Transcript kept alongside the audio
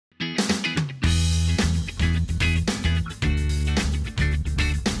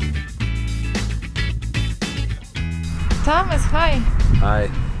Thomas, hi. Hi.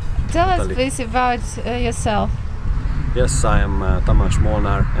 Tell us Natalie. please about yourself. Yes, I am Thomas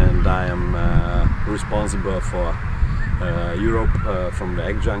Molnar and I am responsible for Europe from the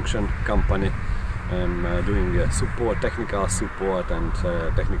Egg Junction company. I'm doing support, technical support and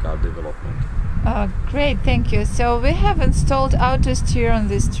technical development. Great, thank you. So we have installed auto steer on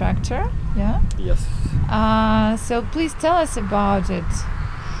this tractor, yeah? Yes. So please tell us about it.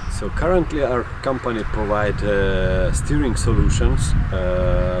 So currently our company provides steering solutions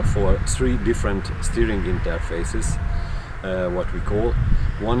for 3 different steering interfaces, what we call.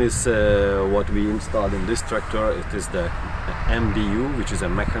 One is what we installed in this tractor. It is the MDU, which is a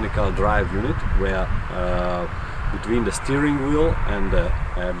mechanical drive unit, where between the steering wheel and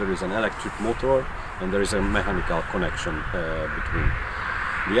there is an electric motor and there is a mechanical connection between.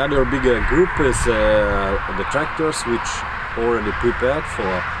 The other bigger group is the tractors which already prepared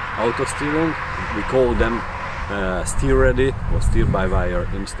for auto steering. We call them steer ready or steer by wire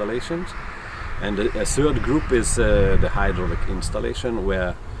installations. And a third group is the hydraulic installation,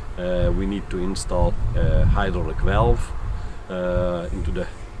 where we need to install a hydraulic valve into the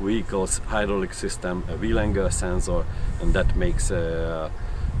vehicle's hydraulic system, a wheel angle sensor, and that makes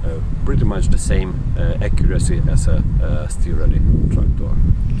pretty much the same accuracy as a steer ready tractor.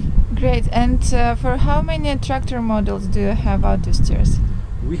 Great, and for how many tractor models do you have auto steers?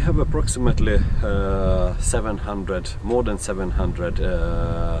 We have approximately 700, more than 700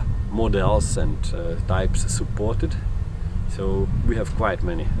 models and types supported, so we have quite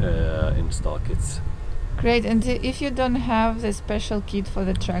many install kits. Great, and if you don't have the special kit for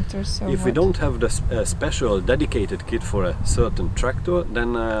the tractor, so if we don't have the special dedicated kit for a certain tractor,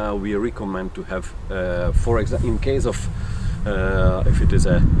 then we recommend to have, for example, in case of if it is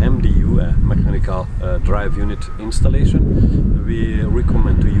a MDU, a mechanical drive unit installation, we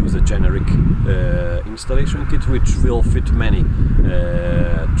recommend to use a generic installation kit which will fit many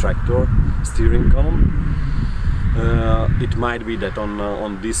tractor steering column. It might be that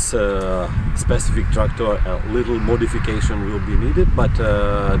on this specific tractor a little modification will be needed, but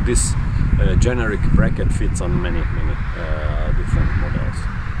this generic bracket fits on many different models.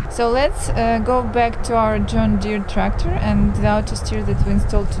 So let's go back to our John Deere tractor and the auto steer that we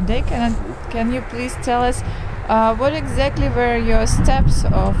installed today. Can you please tell us what exactly were your steps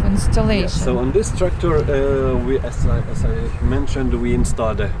of installation? Yes, so on this tractor, as I mentioned, we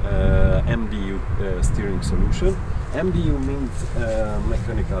installed a MDU steering solution. MDU means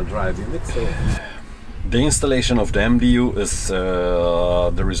mechanical drive unit. So the installation of the MDU is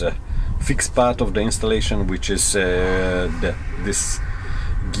there is a fixed part of the installation, which is this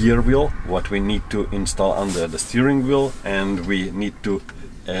gear wheel, what we need to install under the steering wheel, and we need to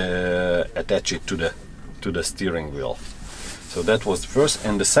attach it to the steering wheel. So that was the first,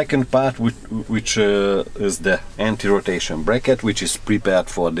 and the second part, which is the anti-rotation bracket, which is prepared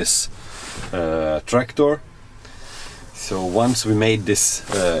for this tractor. So once we made this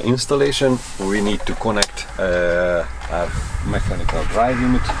installation, we need to connect our mechanical drive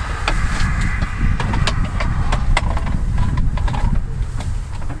unit.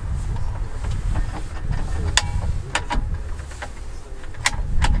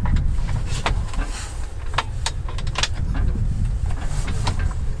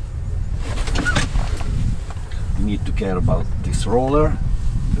 Need to care about this roller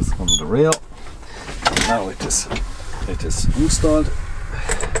that's on the rail. Now it is installed,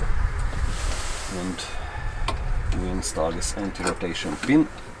 and we install this anti-rotation pin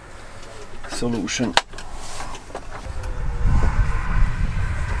solution.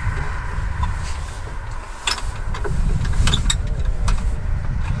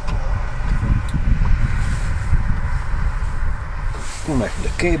 Connect the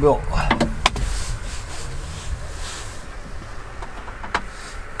cable.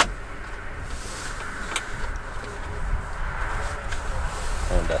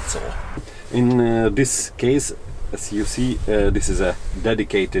 And that's all. In this case, as you see, this is a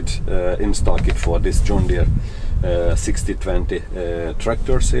dedicated install kit for this John Deere 6020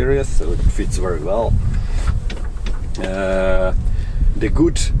 tractor series, so it fits very well. The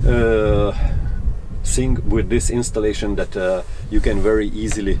good thing with this installation that you can very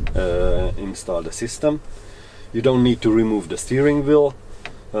easily install the system. You don't need to remove the steering wheel.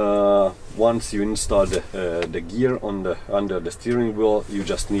 Once you install the gear under the steering wheel, you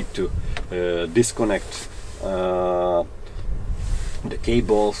just need to disconnect the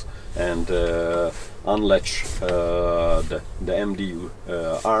cables and unlatch the MDU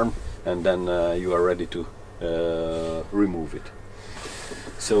arm, and then you are ready to remove it.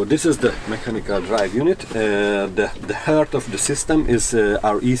 So this is the mechanical drive unit. The heart of the system is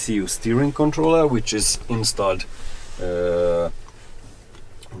our Ecu Steering Controller, which is installed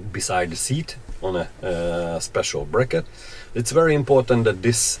beside the seat on a special bracket. It's very important that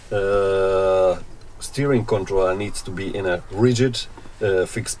this steering controller needs to be in a rigid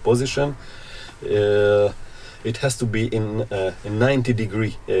fixed position. It has to be in a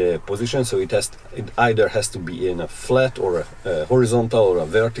 90-degree position, so it either has to be in a flat or a horizontal or a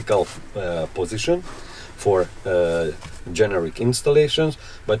vertical position for generic installations.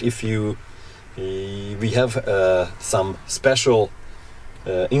 But if we have some special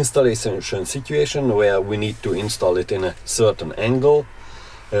installation situation where we need to install it in a certain angle,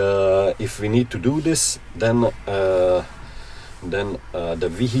 if we need to do this, then the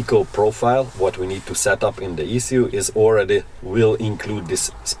vehicle profile, what we need to set up in the ECU, will include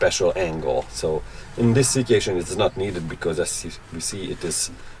this special angle. So in this situation it is not needed, because as you see, it is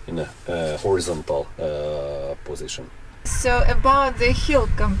in a horizontal position. So about the hill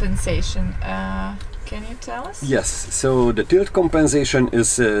compensation, can you tell us? Yes, so the tilt compensation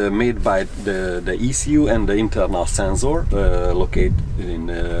is made by the ECU and the internal sensor located in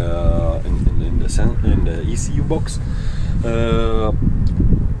the ECU box.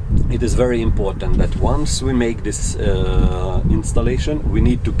 It is very important that once we make this installation, we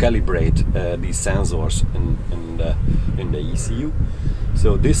need to calibrate these sensors in the ECU.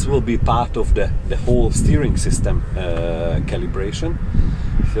 So this will be part of the whole steering system calibration.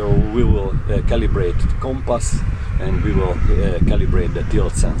 So we will calibrate the compass, and we will calibrate the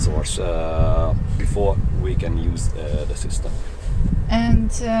tilt sensors before we can use the system.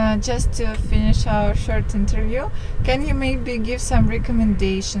 And just to finish our short interview, can you maybe give some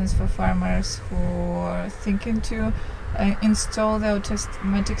recommendations for farmers who are thinking to install the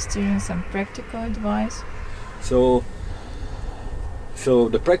automatic steering, some practical advice? So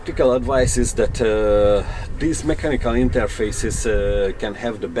the practical advice is that these mechanical interfaces can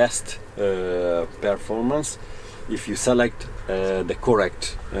have the best performance if you select the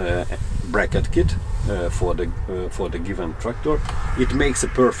correct bracket kit for the given tractor. It makes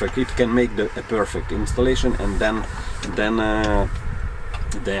it can make a perfect installation, and then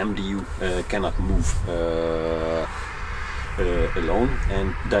the MDU cannot move alone,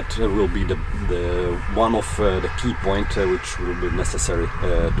 and that will be the one of the key point which will be necessary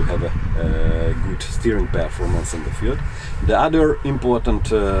to have a good steering performance in the field. The other important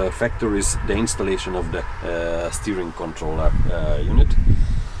factor is the installation of the steering controller unit.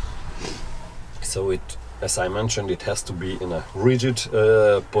 So as I mentioned, it has to be in a rigid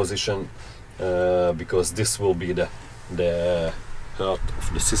position, because this will be the heart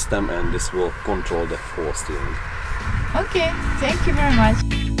of the system, and this will control the whole steering. Okay, thank you very much.